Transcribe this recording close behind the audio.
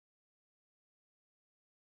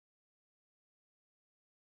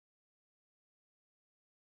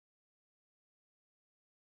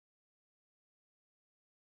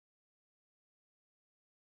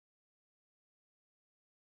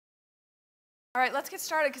All right, let's get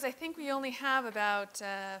started because I think we only have about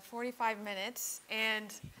 45 minutes.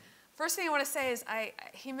 And first thing I want to say is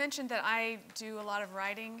he mentioned that I do a lot of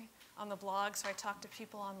writing on the blog, so I talk to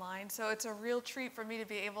people online. So it's a real treat for me to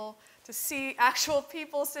be able to see actual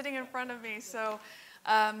people sitting in front of me. So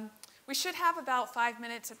we should have about 5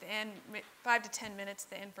 minutes at the end, 5 to 10 minutes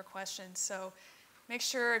at the end for questions. So make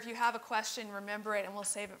sure if you have a question, remember it, and we'll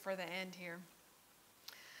save it for the end here.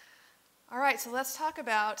 All right, so let's talk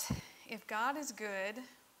about if God is good,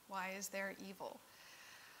 why is there evil?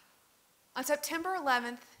 On September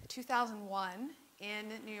 11th, 2001, in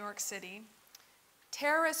New York City,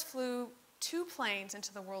 terrorists flew 2 planes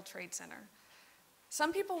into the World Trade Center.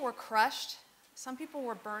 Some people were crushed, some people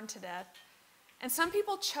were burned to death, and some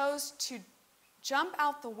people chose to jump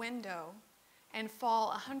out the window and fall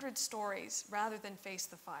 100 stories rather than face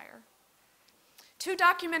the fire. 2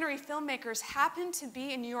 documentary filmmakers happened to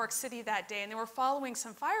be in New York City that day, and they were following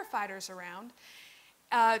some firefighters around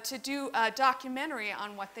to do a documentary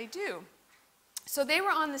on what they do. So they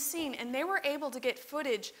were on the scene, and they were able to get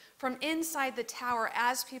footage from inside the tower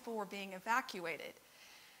as people were being evacuated.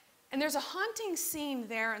 And there's a haunting scene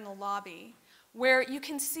there in the lobby where you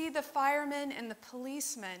can see the firemen and the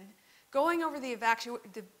policemen going over the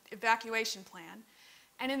evacuation plan,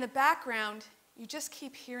 and in the background, you just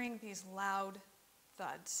keep hearing these loud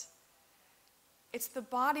thuds. It's the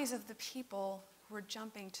bodies of the people who are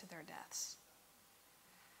jumping to their deaths.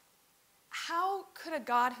 How could a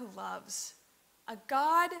God who loves, a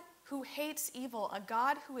God who hates evil, a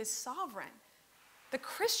God who is sovereign, the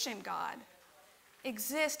Christian God,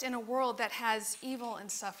 exist in a world that has evil and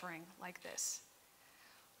suffering like this?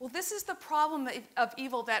 Well, this is the problem of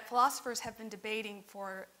evil that philosophers have been debating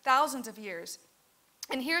for thousands of years.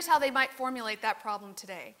 And here's how they might formulate that problem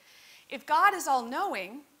today. If God is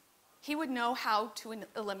all-knowing, he would know how to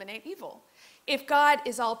eliminate evil. If God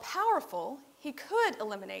is all-powerful, he could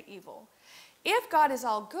eliminate evil. If God is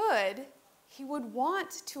all-good, he would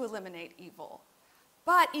want to eliminate evil.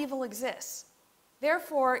 But evil exists.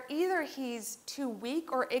 Therefore, either he's too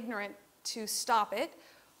weak or ignorant to stop it,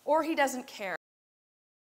 or he doesn't care.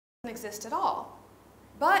 It doesn't exist at all.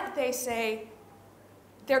 But they say,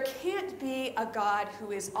 there can't be a God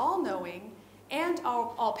who is all-knowing and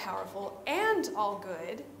all-powerful and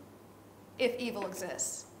all-good if evil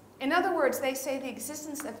exists. In other words, they say the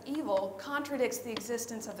existence of evil contradicts the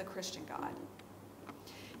existence of the Christian God.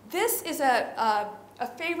 This is a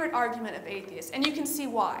favorite argument of atheists, and you can see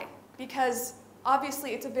why. Because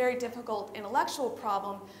obviously it's a very difficult intellectual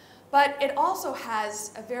problem, but it also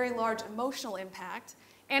has a very large emotional impact,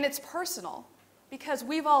 and it's personal, because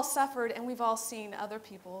we've all suffered and we've all seen other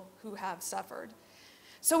people who have suffered.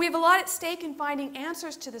 So we have a lot at stake in finding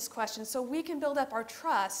answers to this question so we can build up our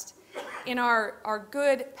trust in our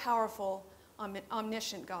good, powerful,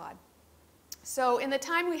 omniscient God. So in the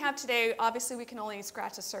time we have today, obviously we can only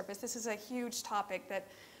scratch the surface. This is a huge topic that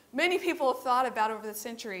many people have thought about over the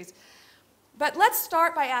centuries. But let's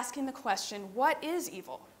start by asking the question, what is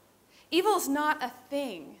evil? Evil is not a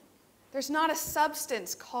thing. There's not a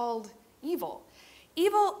substance called evil.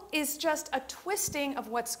 Evil is just a twisting of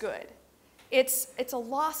what's good. It's a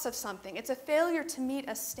loss of something. It's a failure to meet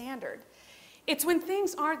a standard. It's when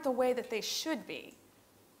things aren't the way that they should be.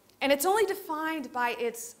 And it's only defined by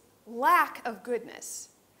its lack of goodness.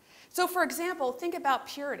 So for example, think about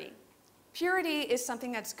purity. Purity is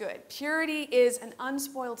something that's good. Purity is an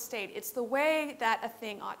unspoiled state. It's the way that a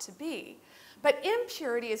thing ought to be. But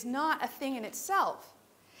impurity is not a thing in itself.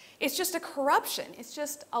 It's just a corruption. It's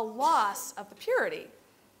just a loss of the purity.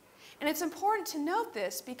 And it's important to note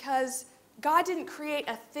this because God didn't create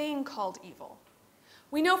a thing called evil.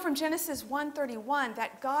 We know from Genesis 1:31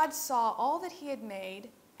 that God saw all that he had made,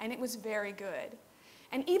 and it was very good.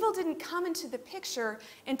 And evil didn't come into the picture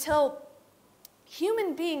until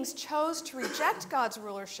human beings chose to reject God's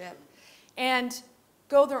rulership and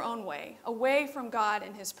go their own way, away from God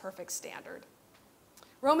and his perfect standard.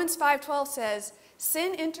 Romans 5:12 says,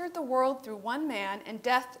 "Sin entered the world through one man, and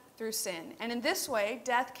death through sin. And in this way,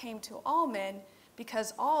 death came to all men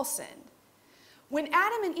because all sinned." When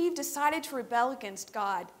Adam and Eve decided to rebel against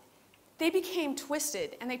God, they became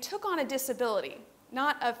twisted and they took on a disability,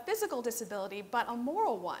 not a physical disability, but a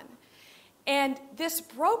moral one. And this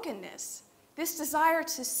brokenness, this desire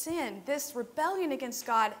to sin, this rebellion against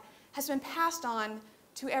God has been passed on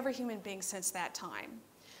to every human being since that time.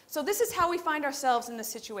 So this is how we find ourselves in the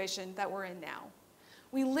situation that we're in now.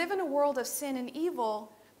 We live in a world of sin and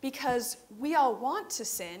evil because we all want to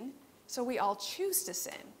sin, so we all choose to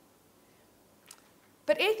sin.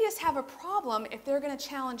 But atheists have a problem if they're going to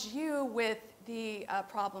challenge you with the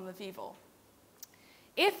problem of evil.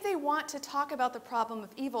 If they want to talk about the problem of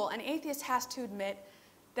evil, an atheist has to admit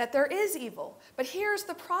that there is evil. But here's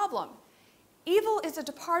the problem. Evil is a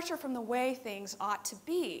departure from the way things ought to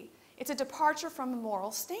be. It's a departure from a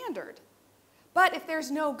moral standard. But if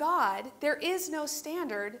there's no God, there is no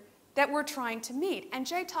standard that we're trying to meet. And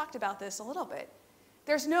Jay talked about this a little bit.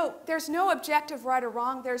 There's no objective right or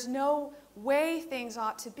wrong. There's no way things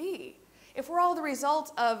ought to be. If we're all the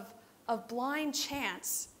result of blind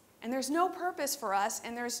chance, and there's no purpose for us,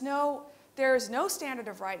 and there's no standard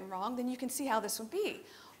of right and wrong, then you can see how this would be.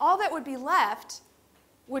 All that would be left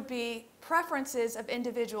would be preferences of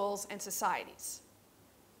individuals and societies.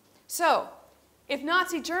 So, if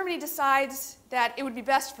Nazi Germany decides that it would be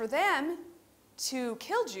best for them to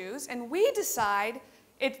kill Jews, and we decide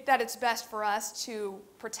that it's best for us to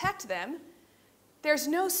protect them, there's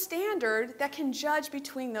no standard that can judge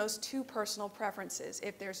between those two personal preferences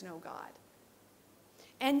if there's no God.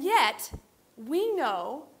 And yet, we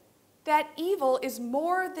know that evil is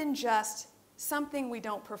more than just something we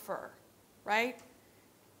don't prefer, right?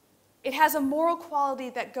 It has a moral quality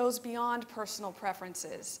that goes beyond personal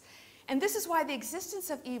preferences. And this is why the existence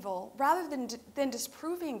of evil, rather than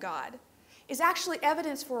disproving God, is actually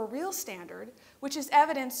evidence for a real standard, which is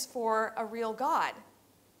evidence for a real God.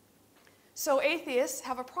 So atheists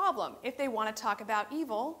have a problem. If they want to talk about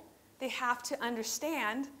evil, they have to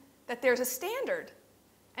understand that there's a standard.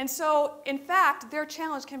 And so, in fact, their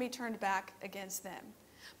challenge can be turned back against them.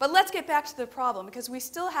 But let's get back to the problem, because we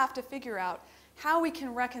still have to figure out how we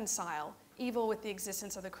can reconcile evil with the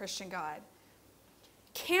existence of the Christian God.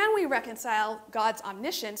 Can we reconcile God's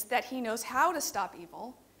omniscience, that he knows how to stop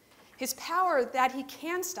evil, his power that he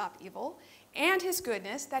can stop evil, and his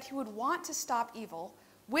goodness that he would want to stop evil,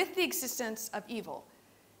 with the existence of evil?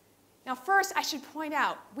 Now, first, I should point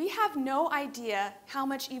out, we have no idea how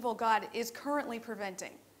much evil God is currently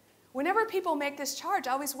preventing. Whenever people make this charge,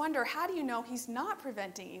 I always wonder, how do you know he's not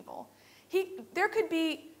preventing evil? There could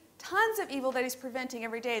be tons of evil that he's preventing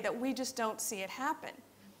every day that we just don't see it happen.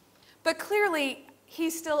 But clearly, he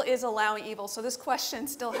still is allowing evil, so this question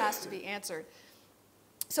still has to be answered.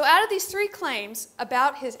 So out of these three claims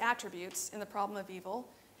about his attributes in the problem of evil,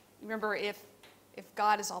 remember, if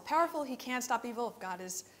God is all-powerful, he can stop evil. If God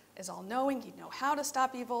is all-knowing, he'd know how to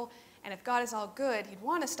stop evil. And if God is all-good, he'd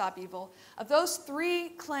want to stop evil. Of those three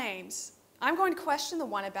claims, I'm going to question the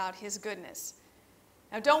one about his goodness.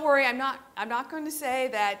 Now, don't worry, I'm not going to say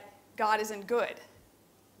that God isn't good.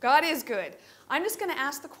 God is good. I'm just going to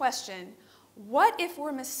ask the question, what if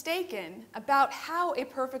we're mistaken about how a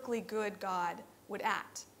perfectly good God would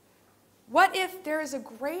act? What if there is a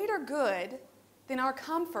greater good than our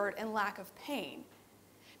comfort and lack of pain?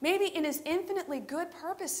 Maybe in his infinitely good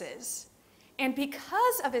purposes, and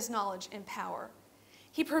because of his knowledge and power,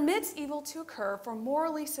 he permits evil to occur for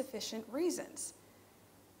morally sufficient reasons.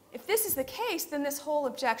 If this is the case, then this whole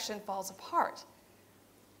objection falls apart.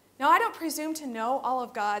 Now, I don't presume to know all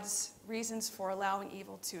of God's reasons for allowing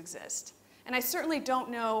evil to exist. And I certainly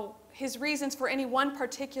don't know his reasons for any one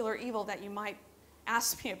particular evil that you might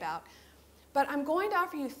ask me about. But I'm going to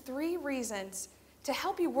offer you three reasons to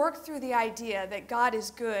help you work through the idea that God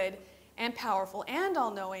is good and powerful and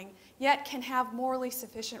all-knowing, yet can have morally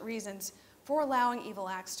sufficient reasons for allowing evil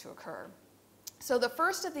acts to occur. So the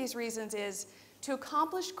first of these reasons is to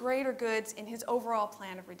accomplish greater goods in his overall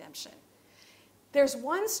plan of redemption. There's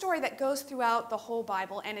one story that goes throughout the whole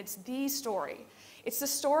Bible, and it's the story. It's the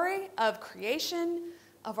story of creation,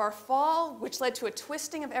 of our fall, which led to a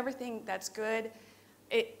twisting of everything that's good,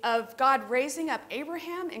 of God raising up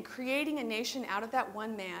Abraham and creating a nation out of that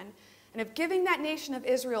one man, and of giving that nation of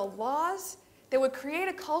Israel laws that would create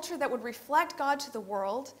a culture that would reflect God to the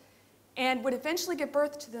world and would eventually give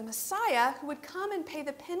birth to the Messiah, who would come and pay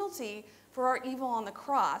the penalty for our evil on the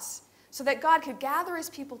cross, so that God could gather his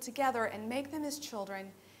people together and make them his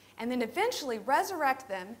children, and then eventually resurrect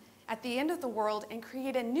them at the end of the world and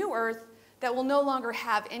create a new earth that will no longer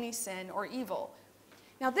have any sin or evil.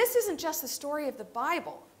 Now, this isn't just the story of the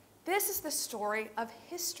Bible. This is the story of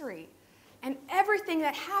history. And everything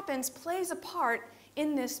that happens plays a part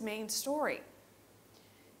in this main story.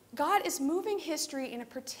 God is moving history in a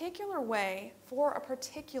particular way for a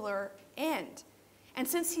particular end. And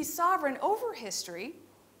since he's sovereign over history,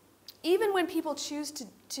 even when people choose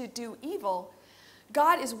to do evil,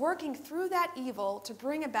 God is working through that evil to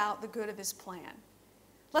bring about the good of his plan.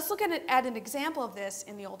 Let's look at an example of this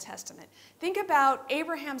in the Old Testament. Think about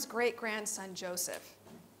Abraham's great-grandson, Joseph.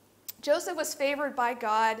 Joseph was favored by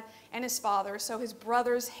God and his father, so his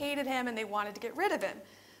brothers hated him and they wanted to get rid of him.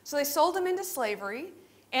 So they sold him into slavery,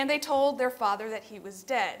 and they told their father that he was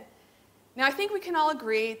dead. Now, I think we can all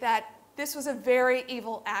agree that this was a very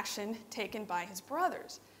evil action taken by his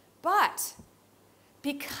brothers. But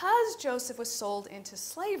because Joseph was sold into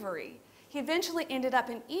slavery, he eventually ended up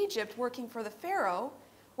in Egypt working for the Pharaoh,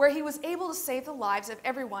 where he was able to save the lives of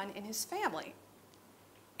everyone in his family.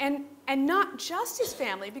 And not just his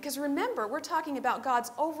family, because remember, we're talking about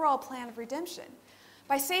God's overall plan of redemption.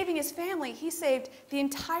 By saving his family, he saved the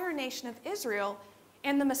entire nation of Israel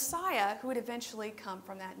and the Messiah who would eventually come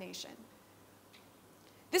from that nation.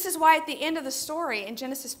 This is why at the end of the story in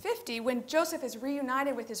Genesis 50, when Joseph is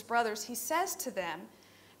reunited with his brothers, he says to them,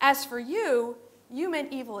 "As for you, you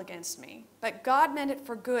meant evil against me, but God meant it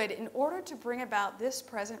for good in order to bring about this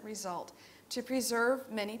present result, to preserve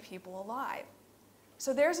many people alive."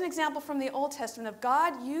 So there's an example from the Old Testament of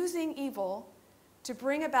God using evil to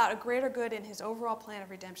bring about a greater good in his overall plan of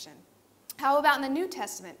redemption. How about in the New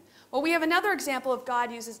Testament? Well, we have another example of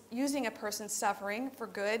God using a person's suffering for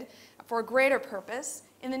good, for a greater purpose,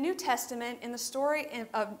 in the New Testament, in the story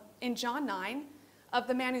in John 9 of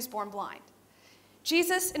the man who's born blind.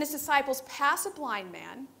 Jesus and his disciples pass a blind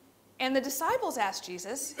man, and the disciples ask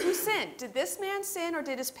Jesus, who sinned? Did this man sin or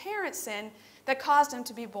did his parents sin that caused him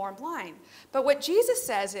to be born blind? But what Jesus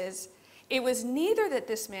says is, it was neither that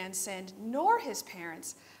this man sinned nor his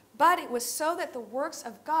parents, but it was so that the works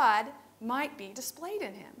of God might be displayed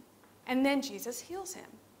in him. And then Jesus heals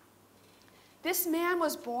him. This man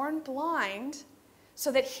was born blind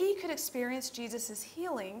so that he could experience Jesus'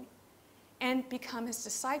 healing and become his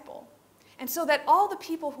disciple. And so that all the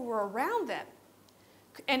people who were around them,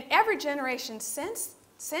 and every generation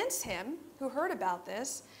since him who heard about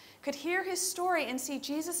this, could hear his story and see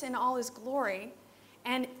Jesus in all his glory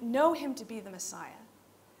and know him to be the Messiah.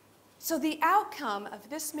 So the outcome of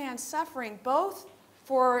this man's suffering, both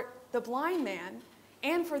for the blind man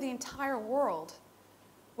and for the entire world,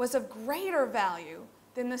 was of greater value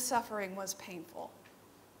than the suffering was painful.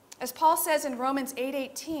 As Paul says in Romans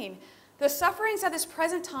 8:18, the sufferings of this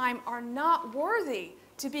present time are not worthy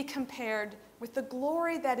to be compared with the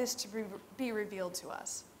glory that is to be revealed to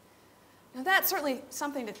us. Now that's certainly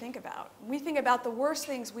something to think about. We think about the worst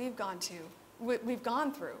things we've gone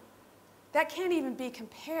through. That can't even be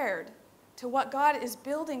compared to what God is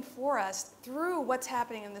building for us through what's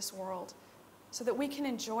happening in this world so that we can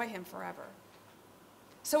enjoy him forever.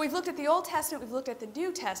 So we've looked at the Old Testament, we've looked at the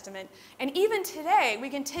New Testament, and even today we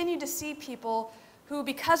continue to see people who,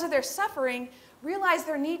 because of their suffering, realize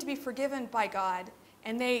their need to be forgiven by God,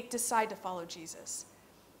 and they decide to follow Jesus.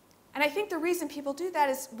 And I think the reason people do that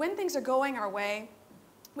is when things are going our way,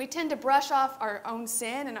 we tend to brush off our own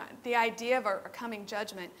sin and the idea of our coming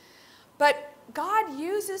judgment. But God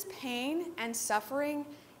uses pain and suffering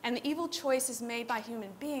and the evil choices made by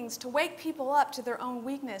human beings to wake people up to their own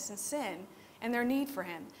weakness and sin and their need for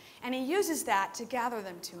him. And he uses that to gather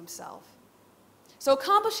them to himself. So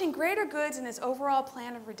accomplishing greater goods in his overall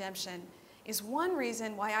plan of redemption is one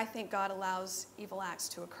reason why I think God allows evil acts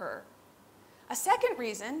to occur. A second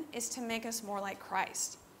reason is to make us more like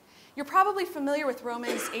Christ. You're probably familiar with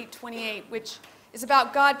Romans 8:28, which is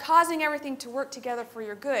about God causing everything to work together for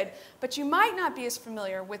your good, but you might not be as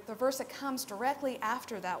familiar with the verse that comes directly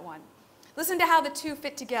after that one. Listen to how the two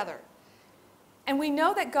fit together. And we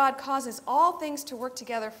know that God causes all things to work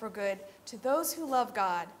together for good to those who love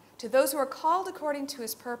God, to those who are called according to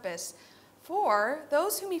his purpose. For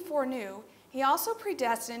those whom he foreknew, he also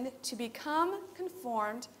predestined to become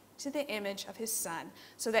conformed to the image of his Son,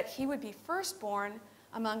 so that he would be firstborn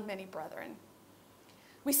among many brethren.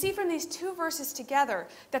 We see from these two verses together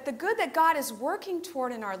that the good that God is working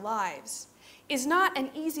toward in our lives is not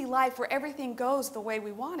an easy life where everything goes the way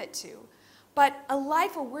we want it to, but a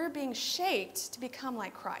life where we're being shaped to become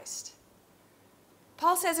like Christ.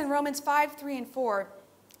 Paul says in Romans 5:3 and 4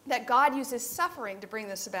 that God uses suffering to bring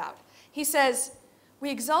this about. He says,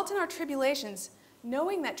 "We exult in our tribulations,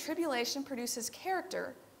 knowing that tribulation produces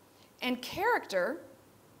character, and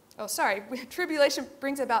tribulation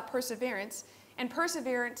brings about perseverance, and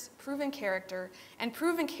perseverance, proven character, and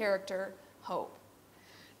proven character, hope."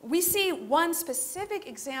 We see one specific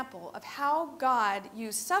example of how God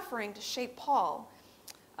used suffering to shape Paul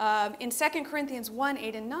in 2 Corinthians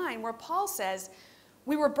 1:8 and 9, where Paul says,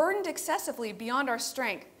 "We were burdened excessively beyond our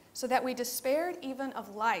strength, so that we despaired even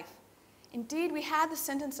of life. Indeed, we had the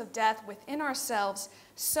sentence of death within ourselves,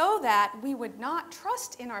 so that we would not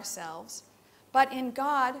trust in ourselves, but in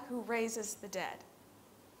God who raises the dead."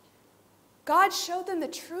 God showed them the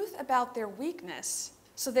truth about their weakness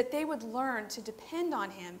so that they would learn to depend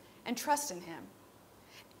on him and trust in him.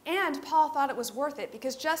 And Paul thought it was worth it,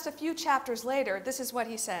 because just a few chapters later, this is what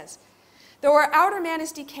he says: "Though our outer man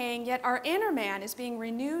is decaying, yet our inner man is being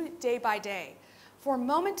renewed day by day. For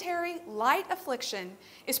momentary light affliction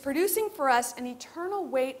is producing for us an eternal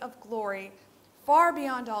weight of glory far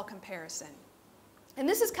beyond all comparison. And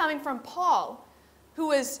this is coming from Paul, who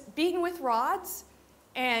was beaten with rods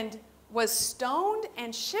and was stoned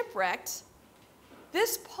and shipwrecked.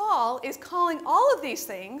 This Paul is calling all of these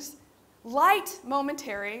things light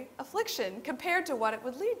momentary affliction compared to what it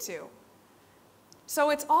would lead to.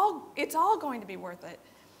 So it's all going to be worth it.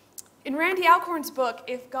 In Randy Alcorn's book,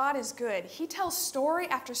 If God is Good, he tells story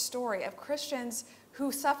after story of Christians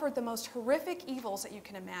who suffered the most horrific evils that you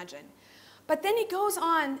can imagine. But then he goes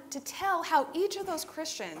on to tell how each of those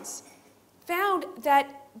Christians found that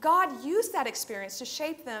God used that experience to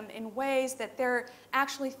shape them in ways that they're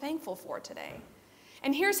actually thankful for today.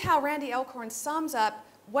 And here's how Randy Alcorn sums up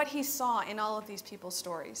what he saw in all of these people's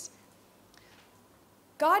stories.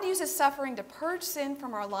 God uses suffering to purge sin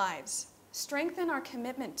from our lives, strengthen our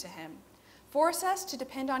commitment to Him, force us to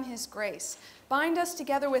depend on His grace, bind us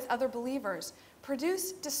together with other believers,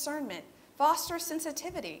 produce discernment, foster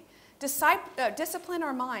sensitivity, discipline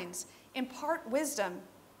our minds, impart wisdom,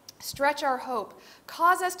 stretch our hope,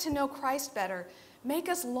 cause us to know Christ better, make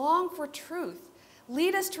us long for truth,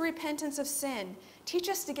 lead us to repentance of sin, teach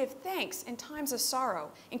us to give thanks in times of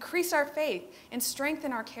sorrow, increase our faith, and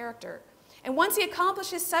strengthen our character. And once He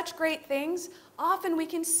accomplishes such great things, often we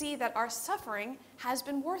can see that our suffering has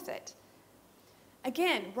been worth it.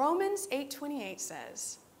 Again, Romans 8:28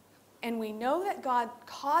 says, "And we know that God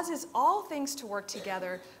causes all things to work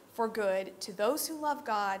together for good to those who love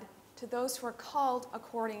God, to those who are called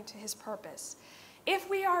according to His purpose." If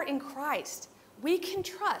we are in Christ, we can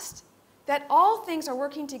trust that all things are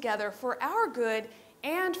working together for our good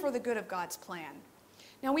and for the good of God's plan.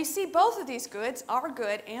 Now we see both of these goods, our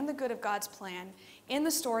good and the good of God's plan, in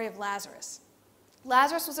the story of Lazarus.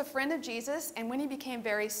 Lazarus was a friend of Jesus, and when he became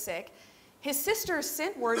very sick, his sisters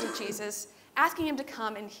sent word to Jesus asking him to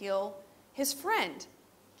come and heal his friend.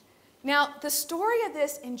 Now, the story of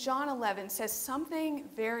this in John 11 says something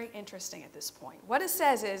very interesting at this point. What it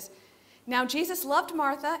says is, "Now Jesus loved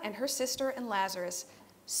Martha and her sister and Lazarus,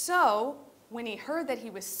 so when he heard that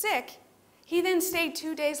he was sick, he then stayed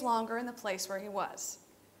 2 days longer in the place where he was."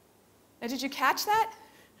 Now, did you catch that?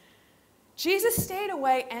 Jesus stayed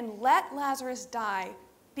away and let Lazarus die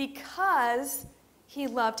because he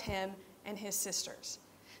loved him and his sisters.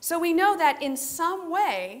 So we know that in some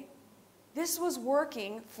way, this was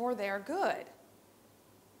working for their good.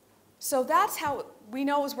 So that's how we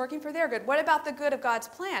know it was working for their good. What about the good of God's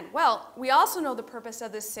plan? Well, we also know the purpose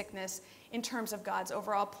of this sickness in terms of God's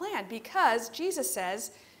overall plan, because Jesus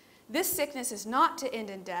says, "This sickness is not to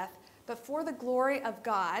end in death, but for the glory of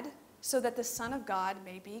God, so that the Son of God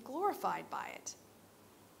may be glorified by it."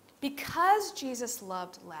 Because Jesus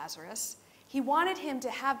loved Lazarus, He wanted him to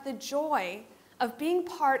have the joy of being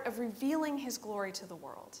part of revealing His glory to the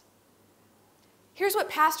world. Here's what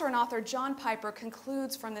pastor and author John Piper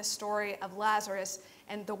concludes from this story of Lazarus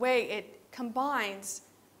and the way it combines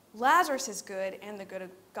Lazarus' good and the good of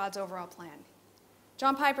God's overall plan.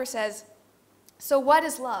 John Piper says, "So what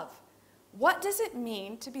is love? What does it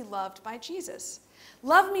mean to be loved by Jesus?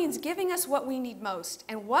 Love means giving us what we need most,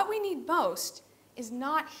 and what we need most is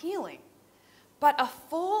not healing, but a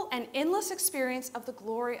full and endless experience of the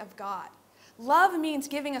glory of God. Love means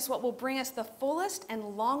giving us what will bring us the fullest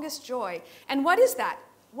and longest joy. And what is that?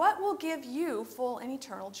 What will give you full and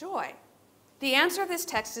eternal joy?" The answer of this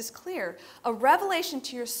text is clear: a revelation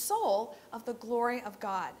to your soul of the glory of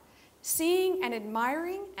God, seeing and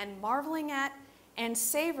admiring and marveling at and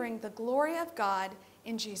savoring the glory of God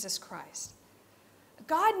in Jesus Christ.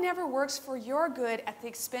 God never works for your good at the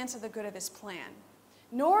expense of the good of His plan,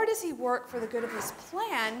 nor does He work for the good of His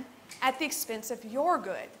plan at the expense of your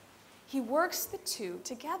good. He works the two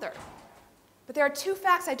together. But there are two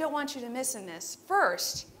facts I don't want you to miss in this.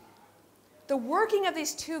 First, the working of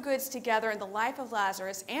these two goods together in the life of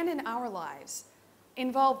Lazarus and in our lives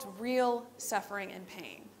involved real suffering and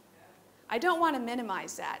pain. I don't want to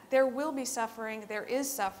minimize that. There will be suffering, there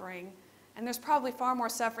is suffering, and there's probably far more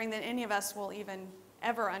suffering than any of us will even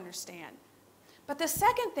ever understand. But the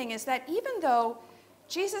second thing is that even though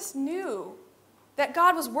Jesus knew that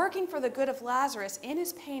God was working for the good of Lazarus in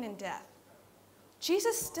his pain and death,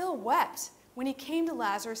 Jesus still wept when He came to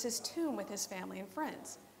Lazarus' tomb with his family and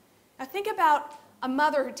friends. Now think about a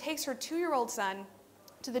mother who takes her 2-year-old son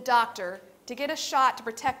to the doctor to get a shot to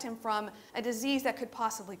protect him from a disease that could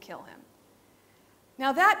possibly kill him.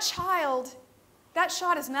 Now that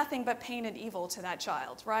shot is nothing but pain and evil to that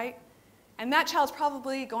child, right? And that child's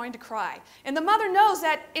probably going to cry. And the mother knows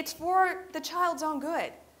that it's for the child's own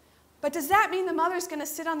good. But does that mean the mother's going to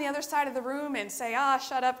sit on the other side of the room and say, "Ah,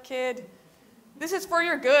 shut up, kid"? This is for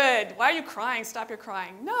your good. Why are you crying? Stop your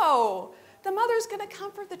crying. No, the mother's going to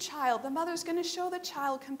comfort the child. The mother's going to show the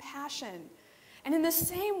child compassion. And in the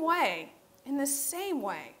same way,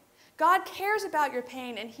 God cares about your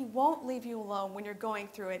pain, and he won't leave you alone when you're going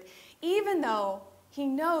through it, even though he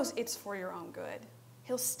knows it's for your own good.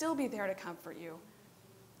 He'll still be there to comfort you.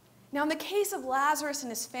 Now, in the case of Lazarus and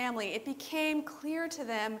his family, it became clear to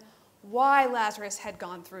them why Lazarus had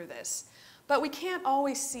gone through this. But we can't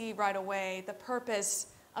always see right away the purpose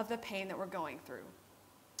of the pain that we're going through.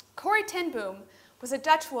 Corrie ten Boom was a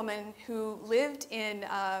Dutch woman who lived in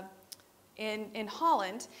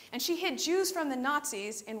Holland, and she hid Jews from the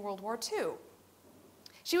Nazis in World War II.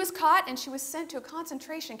 She was caught and she was sent to a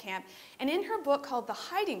concentration camp, and in her book called The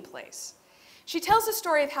Hiding Place, she tells the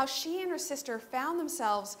story of how she and her sister found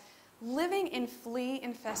themselves living in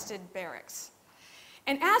flea-infested barracks.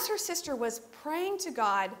 And as her sister was praying to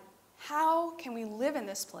God, how can we live in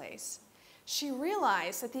this place, she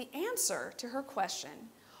realized that the answer to her question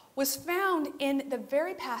was found in the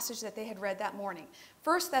very passage that they had read that morning,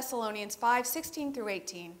 1 Thessalonians 5:16 through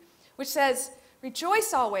 18, which says,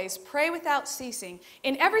 "Rejoice always, pray without ceasing,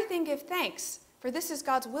 in everything give thanks, for this is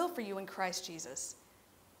God's will for you in Christ Jesus."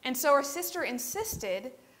 And so her sister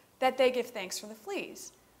insisted that they give thanks for the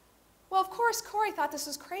fleas. Well, of course, Corrie thought this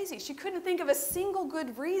was crazy. She couldn't think of a single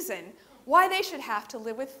good reason why they should have to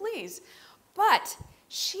live with fleas. But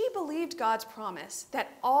she believed God's promise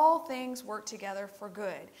that all things work together for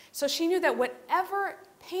good. So she knew that whatever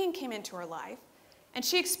pain came into her life, and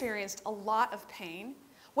she experienced a lot of pain,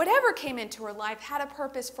 whatever came into her life had a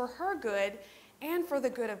purpose for her good and for the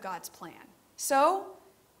good of God's plan. So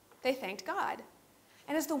they thanked God.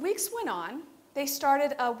 And as the weeks went on, they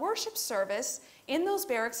started a worship service in those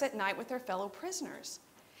barracks at night with their fellow prisoners.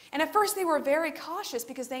 And at first they were very cautious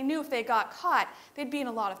because they knew if they got caught, they'd be in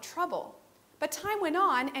a lot of trouble. But time went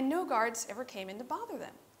on and no guards ever came in to bother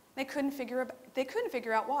them. They couldn't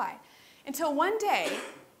figure out why. Until one day,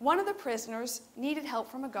 one of the prisoners needed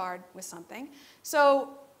help from a guard with something.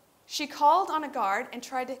 So she called on a guard and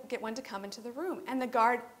tried to get one to come into the room. And the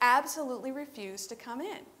guard absolutely refused to come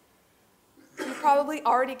in. You probably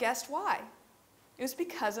already guessed why. It was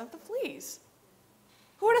because of the fleas.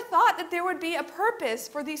 Who would have thought that there would be a purpose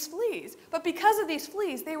for these fleas? But because of these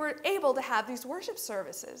fleas, they were able to have these worship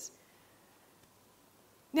services.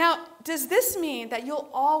 Now, does this mean that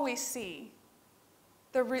you'll always see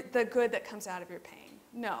the good that comes out of your pain?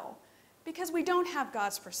 No, because we don't have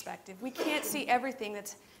God's perspective. We can't see everything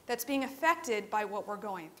that's being affected by what we're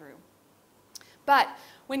going through. But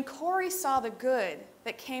when Corrie saw the good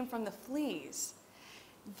that came from the fleas,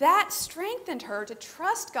 that strengthened her to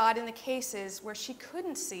trust God in the cases where she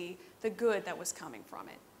couldn't see the good that was coming from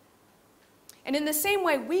it. And in the same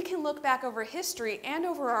way, we can look back over history and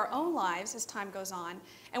over our own lives as time goes on,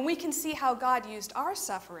 and we can see how God used our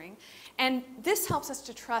suffering, and this helps us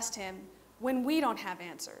to trust him when we don't have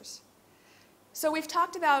answers. So we've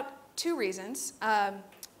talked about two reasons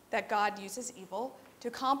that God uses evil: to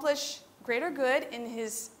accomplish greater good in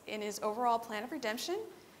his overall plan of redemption,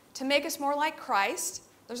 to make us more like Christ.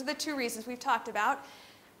 Those are the two reasons we've talked about.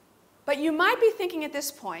 But you might be thinking at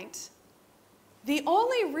this point, the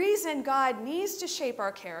only reason God needs to shape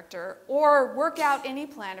our character or work out any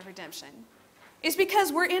plan of redemption is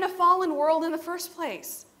because we're in a fallen world in the first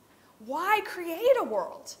place. Why create a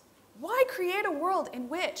world? Why create a world in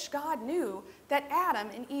which God knew that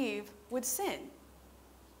Adam and Eve would sin?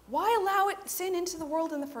 Why allow sin into the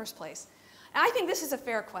world in the first place? And I think this is a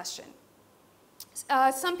fair question.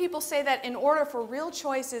 Some people say that in order for real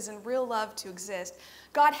choices and real love to exist,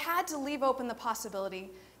 God had to leave open the possibility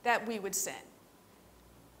that we would sin.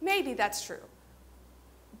 Maybe that's true.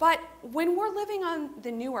 But when we're living on the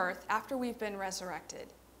new earth after we've been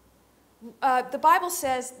resurrected, the Bible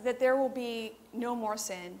says that there will be no more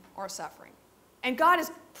sin or suffering. And God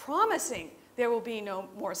is promising there will be no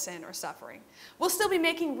more sin or suffering. We'll still be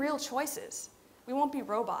making real choices. We won't be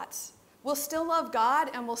robots. We'll still love God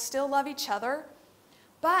and we'll still love each other,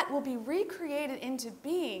 but we'll be recreated into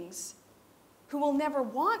beings who will never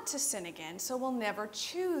want to sin again, so will never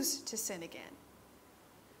choose to sin again.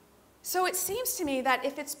 So it seems to me that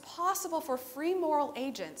if it's possible for free moral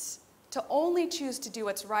agents to only choose to do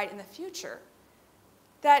what's right in the future,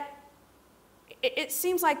 that it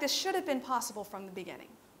seems like this should have been possible from the beginning.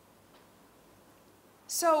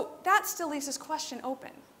 So that still leaves this question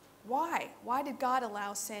open. Why? Why did God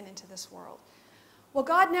allow sin into this world? Well,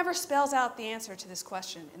 God never spells out the answer to this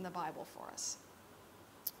question in the Bible for us.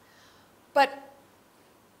 But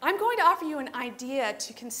I'm going to offer you an idea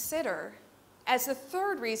to consider as the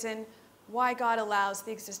third reason why God allows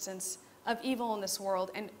the existence of evil in this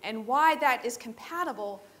world, and why that is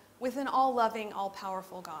compatible with an all-loving,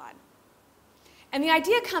 all-powerful God. And the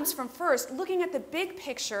idea comes from, first, looking at the big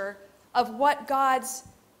picture of what God's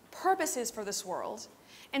purpose is for this world,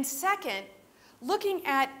 and second, looking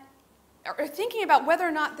at or thinking about whether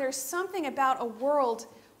or not there's something about a world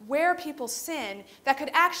where people sin that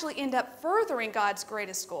could actually end up furthering God's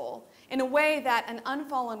greatest goal in a way that an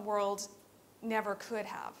unfallen world never could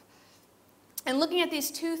have. And looking at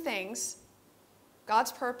these two things,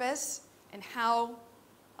 God's purpose and how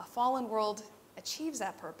a fallen world achieves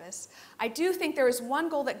that purpose, I do think there is one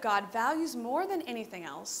goal that God values more than anything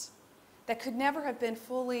else that could never have been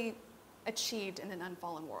fully achieved in an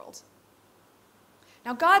unfallen world.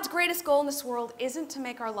 Now, God's greatest goal in this world isn't to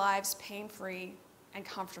make our lives pain-free and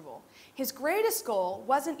comfortable. His greatest goal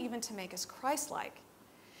wasn't even to make us Christ-like.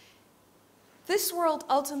 This world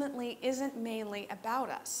ultimately isn't mainly about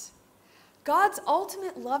us. God's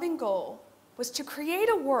ultimate loving goal was to create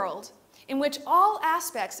a world in which all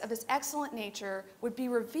aspects of his excellent nature would be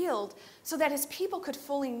revealed so that his people could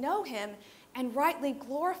fully know him and rightly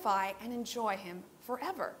glorify and enjoy him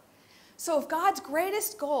forever. So if God's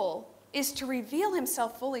greatest goal is to reveal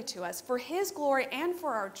himself fully to us for his glory and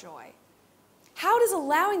for our joy, how does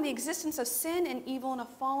allowing the existence of sin and evil in a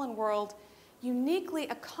fallen world uniquely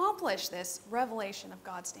accomplish this revelation of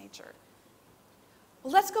God's nature?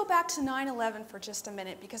 Well, let's go back to 9/11 for just a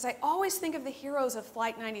minute, because I always think of the heroes of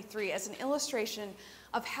Flight 93 as an illustration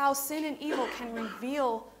of how sin and evil can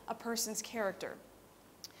reveal a person's character.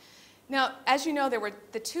 Now, as you know, there were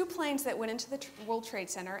the two planes that went into the World Trade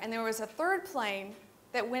Center, and there was a third plane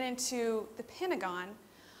that went into the Pentagon,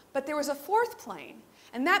 but there was a fourth plane,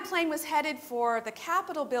 and that plane was headed for the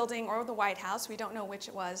Capitol building or the White House. We don't know which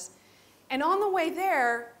it was. And on the way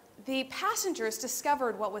there, the passengers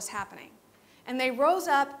discovered what was happening. And they rose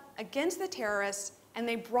up against the terrorists, and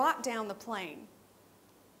they brought down the plane.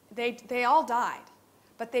 They all died,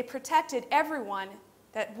 but they protected everyone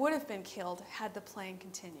that would have been killed had the plane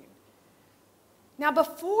continued. Now,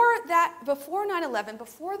 before 9/11,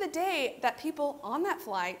 before the day that people on that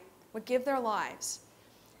flight would give their lives,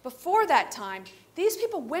 before that time, these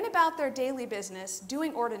people went about their daily business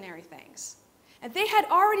doing ordinary things. And they had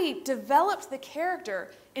already developed the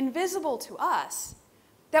character invisible to us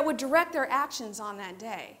that would direct their actions on that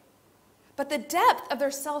day. But the depth of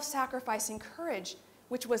their self-sacrificing courage,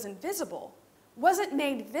 which was invisible, wasn't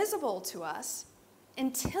made visible to us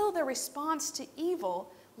until their response to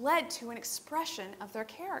evil led to an expression of their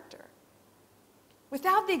character.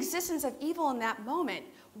 Without the existence of evil in that moment,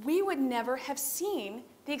 we would never have seen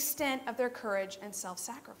the extent of their courage and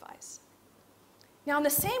self-sacrifice. Now, in the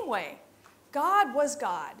same way, God was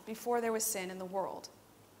God before there was sin in the world.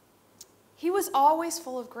 He was always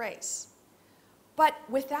full of grace. But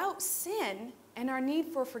without sin and our need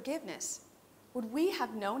for forgiveness, would we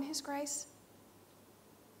have known his grace?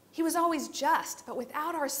 He was always just, but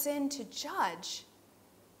without our sin to judge,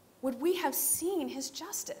 would we have seen his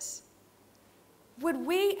justice? Would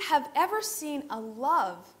we have ever seen a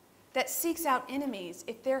love that seeks out enemies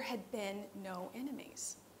if there had been no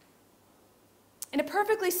enemies? In a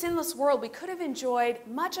perfectly sinless world, we could have enjoyed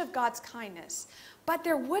much of God's kindness, but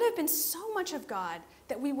there would have been so much of God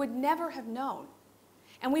that we would never have known.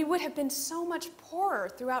 And we would have been so much poorer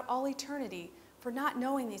throughout all eternity for not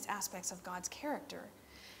knowing these aspects of God's character.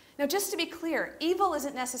 Now, just to be clear, evil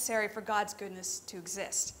isn't necessary for God's goodness to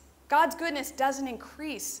exist. God's goodness doesn't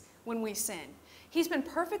increase when we sin. He's been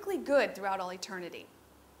perfectly good throughout all eternity.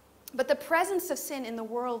 But the presence of sin in the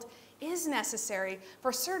world is necessary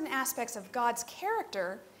for certain aspects of God's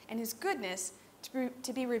character and his goodness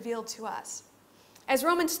to be revealed to us. As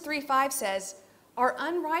Romans 3:5 says, our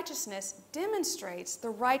unrighteousness demonstrates the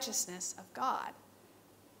righteousness of God.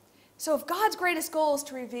 So if God's greatest goal is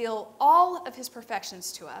to reveal all of his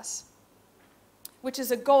perfections to us, which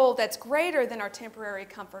is a goal that's greater than our temporary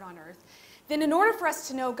comfort on earth, then in order for us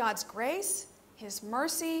to know God's grace, his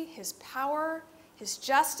mercy, his power, his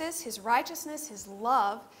justice, his righteousness, his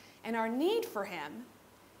love, and our need for him,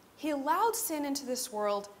 he allowed sin into this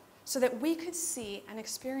world so that we could see and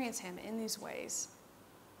experience him in these ways.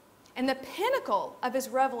 And the pinnacle of his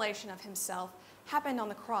revelation of himself happened on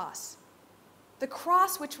the cross. The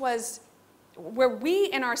cross, which was where we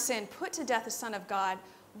in our sin put to death the Son of God,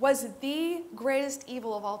 was the greatest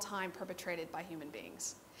evil of all time perpetrated by human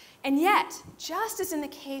beings. And yet, just as in the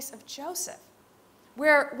case of Joseph,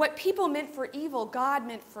 where what people meant for evil, God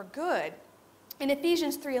meant for good, in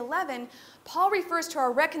Ephesians 3:11, Paul refers to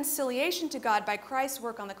our reconciliation to God by Christ's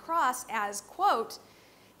work on the cross as, quote,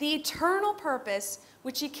 the eternal purpose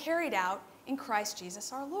which he carried out in Christ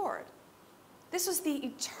Jesus our Lord. This was the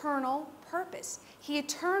eternal purpose. He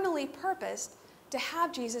eternally purposed to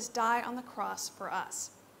have Jesus die on the cross for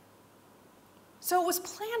us. So it was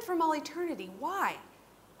planned from all eternity. Why?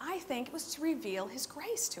 I think it was to reveal his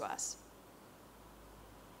grace to us.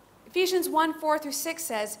 Ephesians 1:4-6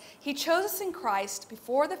 says, "He chose us in Christ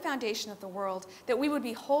before the foundation of the world, that we would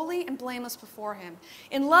be holy and blameless before him.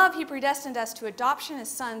 In love, he predestined us to adoption as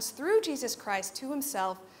sons through Jesus Christ to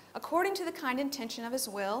himself, according to the kind intention of his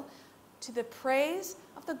will, to the praise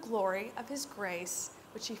of the glory of his grace,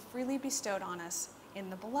 which he freely bestowed on us in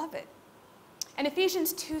the beloved." And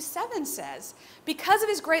Ephesians 2:7 says, "Because of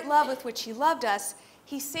his great love with which he loved us,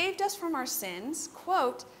 he saved us from our sins,"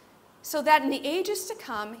 quote, "so that in the ages to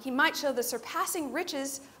come he might show the surpassing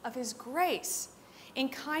riches of his grace in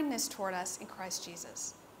kindness toward us in Christ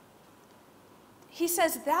Jesus." He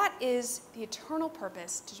says that is the eternal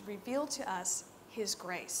purpose, to reveal to us his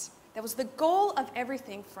grace. That was the goal of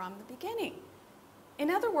everything from the beginning. In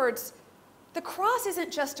other words, the cross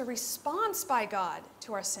isn't just a response by God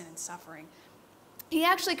to our sin and suffering. He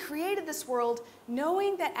actually created this world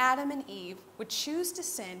knowing that Adam and Eve would choose to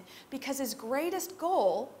sin because his greatest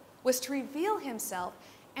goal was to reveal himself,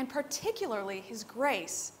 and particularly his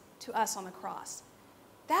grace, to us on the cross.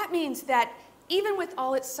 That means that even with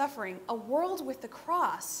all its suffering, a world with the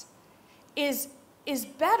cross is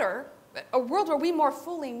better, a world where we more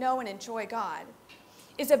fully know and enjoy God,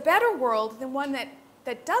 is a better world than one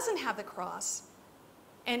that doesn't have the cross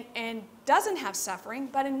and doesn't have suffering,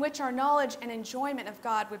 but in which our knowledge and enjoyment of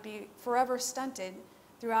God would be forever stunted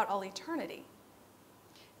throughout all eternity.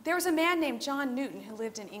 There was a man named John Newton who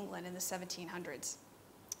lived in England in the 1700s.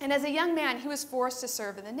 And as a young man, he was forced to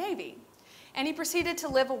serve in the Navy. And he proceeded to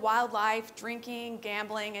live a wild life, drinking,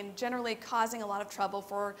 gambling, and generally causing a lot of trouble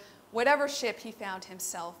for whatever ship he found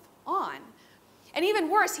himself on. And even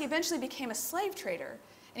worse, he eventually became a slave trader,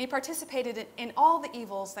 and he participated in all the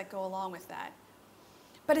evils that go along with that.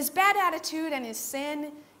 But his bad attitude and his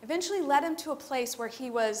sin eventually led him to a place where he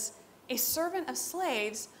was a servant of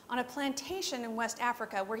slaves on a plantation in West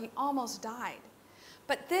Africa where he almost died.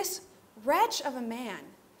 But this wretch of a man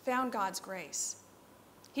found God's grace.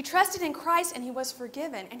 He trusted in Christ and he was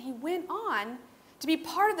forgiven, and he went on to be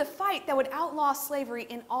part of the fight that would outlaw slavery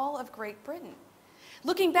in all of Great Britain.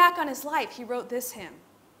 Looking back on his life, he wrote this hymn: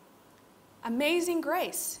 "Amazing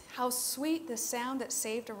grace, how sweet the sound that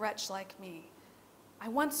saved a wretch like me. I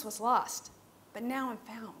once was lost, but now am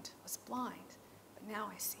found, was blind, but now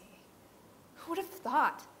I see." Who would have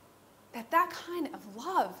thought that that kind of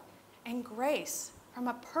love and grace from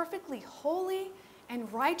a perfectly holy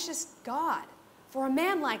and righteous God for a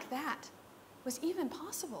man like that was even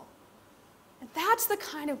possible? And that's the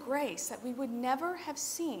kind of grace that we would never have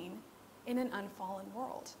seen in an unfallen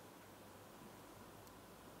world.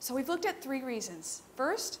 So we've looked at 3 reasons.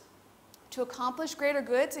 First, to accomplish greater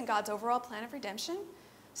goods in God's overall plan of redemption.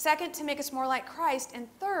 Second, to make us more like Christ. And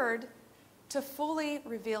third, to fully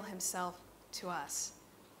reveal himself to us.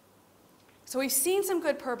 So we've seen some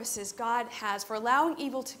good purposes God has for allowing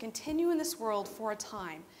evil to continue in this world for a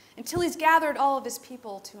time, until he's gathered all of his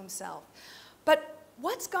people to himself. But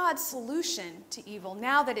what's God's solution to evil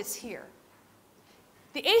now that it's here?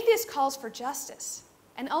 The atheist calls for justice,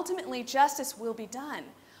 and ultimately justice will be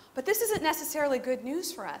done. But this isn't necessarily good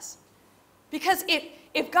news for us. Because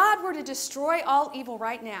if God were to destroy all evil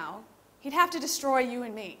right now, he'd have to destroy you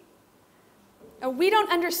and me. We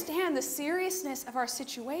don't understand the seriousness of our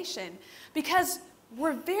situation because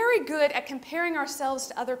we're very good at comparing ourselves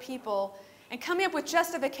to other people and coming up with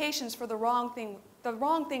justifications for the wrong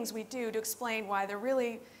things we do to explain why they're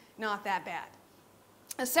really not that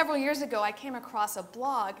bad. Several years ago, I came across a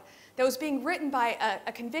blog that was being written by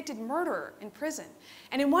a convicted murderer in prison.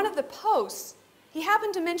 And in one of the posts, he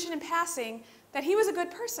happened to mention in passing that he was a good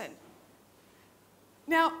person.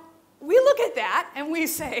 Now, we look at that and we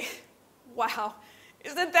say, wow,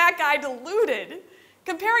 isn't that guy deluded?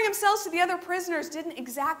 Comparing himself to the other prisoners didn't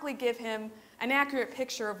exactly give him an accurate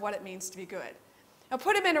picture of what it means to be good. Now,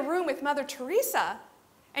 put him in a room with Mother Teresa,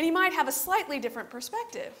 and he might have a slightly different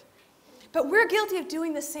perspective. But we're guilty of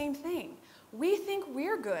doing the same thing. We think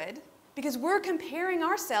we're good because we're comparing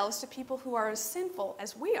ourselves to people who are as sinful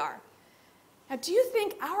as we are. Now, do you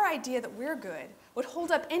think our idea that we're good would hold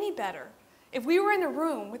up any better if we were in a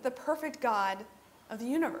room with the perfect God of the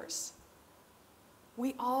universe?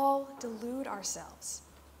 We all delude ourselves.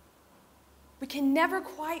 We can never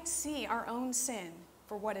quite see our own sin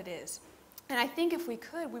for what it is. And I think if we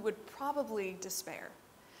could, we would probably despair.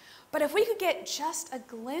 But if we could get just a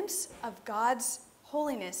glimpse of God's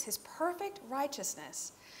holiness, his perfect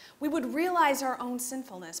righteousness, we would realize our own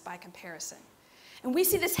sinfulness by comparison. And we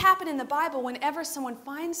see this happen in the Bible whenever someone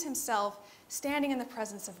finds himself standing in the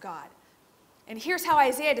presence of God. And here's how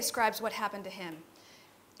Isaiah describes what happened to him.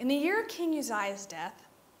 In the year of King Uzziah's death,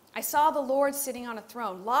 I saw the Lord sitting on a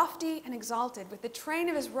throne, lofty and exalted, with the train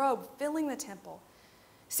of his robe filling the temple.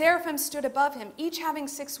 Seraphim stood above him, each having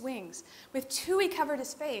 6 wings. With 2 he covered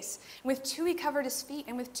his face, and with 2 he covered his feet,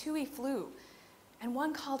 and with 2 he flew. And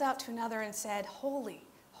one called out to another and said, Holy,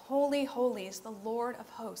 holy, holy is the Lord of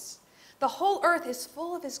hosts. The whole earth is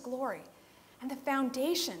full of his glory. And the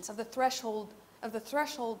foundations of the threshold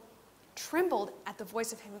trembled at the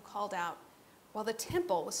voice of him who called out, while the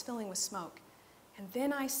temple was filling with smoke. And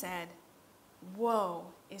then I said, Woe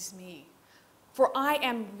is me, for I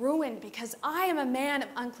am ruined, because I am a man of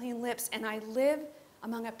unclean lips, and I live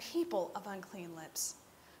among a people of unclean lips.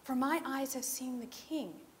 For my eyes have seen the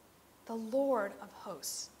King, the Lord of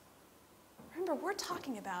hosts. Remember, we're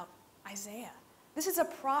talking about Isaiah. This is a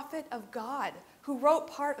prophet of God who wrote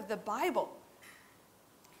part of the Bible.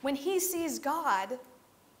 When he sees God,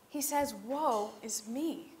 he says, Woe is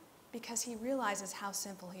me, because he realizes how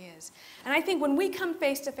sinful he is. And I think when we come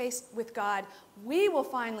face to face with God, we will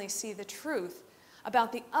finally see the truth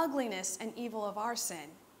about the ugliness and evil of our sin,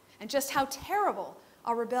 and just how terrible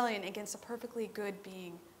our rebellion against a perfectly good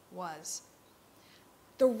being was.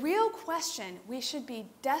 The real question we should be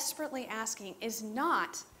desperately asking is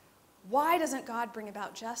not, why doesn't God bring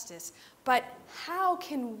about justice, but how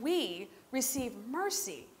can we receive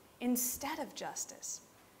mercy instead of justice?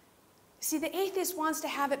 See, the atheist wants to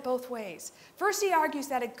have it both ways. First, he argues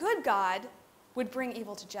that a good God would bring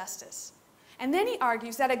evil to justice. And then he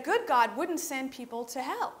argues that a good God wouldn't send people to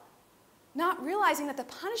hell, not realizing that the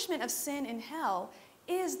punishment of sin in hell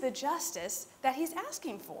is the justice that he's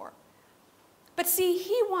asking for. But see,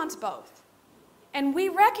 he wants both. And we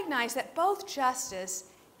recognize that both justice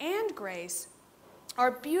and grace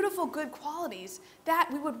are beautiful, good qualities that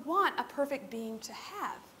we would want a perfect being to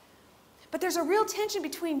have. But there's a real tension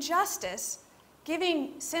between justice,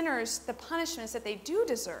 giving sinners the punishments that they do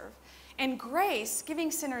deserve, and grace, giving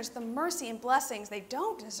sinners the mercy and blessings they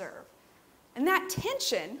don't deserve. And that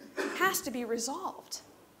tension has to be resolved.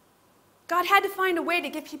 God had to find a way to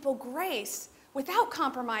give people grace without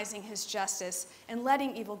compromising his justice and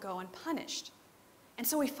letting evil go unpunished. And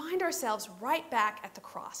so we find ourselves right back at the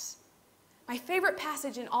cross. My favorite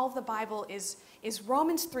passage in all of the Bible is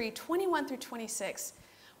Romans 3:21 through 26,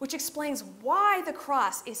 which explains why the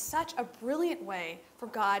cross is such a brilliant way for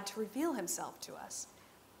God to reveal himself to us.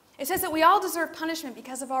 It says that we all deserve punishment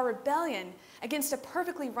because of our rebellion against a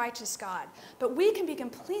perfectly righteous God, but we can be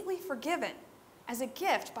completely forgiven as a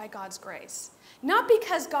gift by God's grace. Not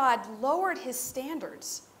because God lowered his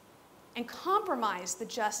standards and compromised the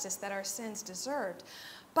justice that our sins deserved,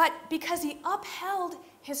 but because he upheld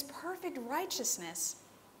his perfect righteousness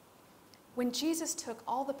when Jesus took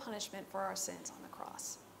all the punishment for our sins on the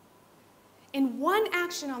cross. In one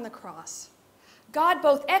action on the cross, God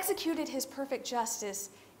both executed his perfect justice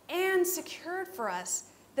and secured for us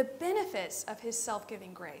the benefits of his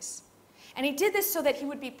self-giving grace. And he did this so that he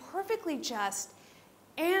would be perfectly just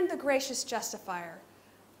and the gracious justifier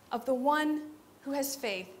of the one who has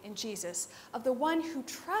faith in Jesus, of the one who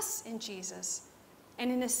trusts in Jesus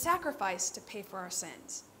and in his sacrifice to pay for our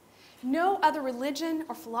sins. No other religion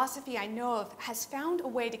or philosophy I know of has found a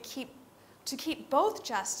way to keep both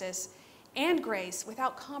justice and grace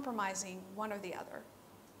without compromising one or the other.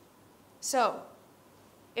 So,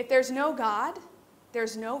 if there's no God,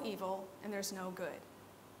 there's no evil, and there's no good.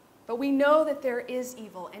 But we know that there is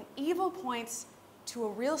evil, and evil points to a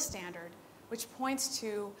real standard, which points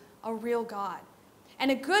to a real God. And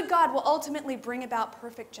a good God will ultimately bring about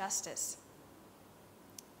perfect justice.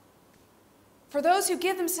 For those who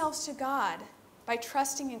give themselves to God by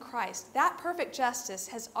trusting in Christ, that perfect justice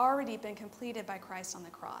has already been completed by Christ on the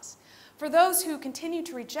cross. For those who continue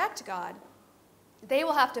to reject God, they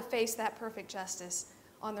will have to face that perfect justice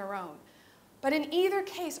on their own. But in either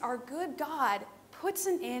case, our good God puts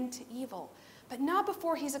an end to evil, but not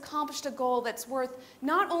before he's accomplished a goal that's worth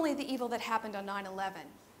not only the evil that happened on 9/11,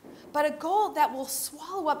 but a goal that will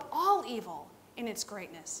swallow up all evil in its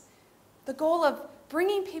greatness. The goal of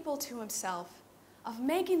bringing people to himself, of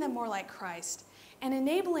making them more like Christ, and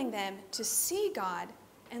enabling them to see God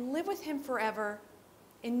and live with him forever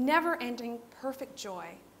in never-ending perfect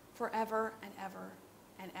joy forever and ever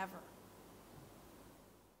and ever.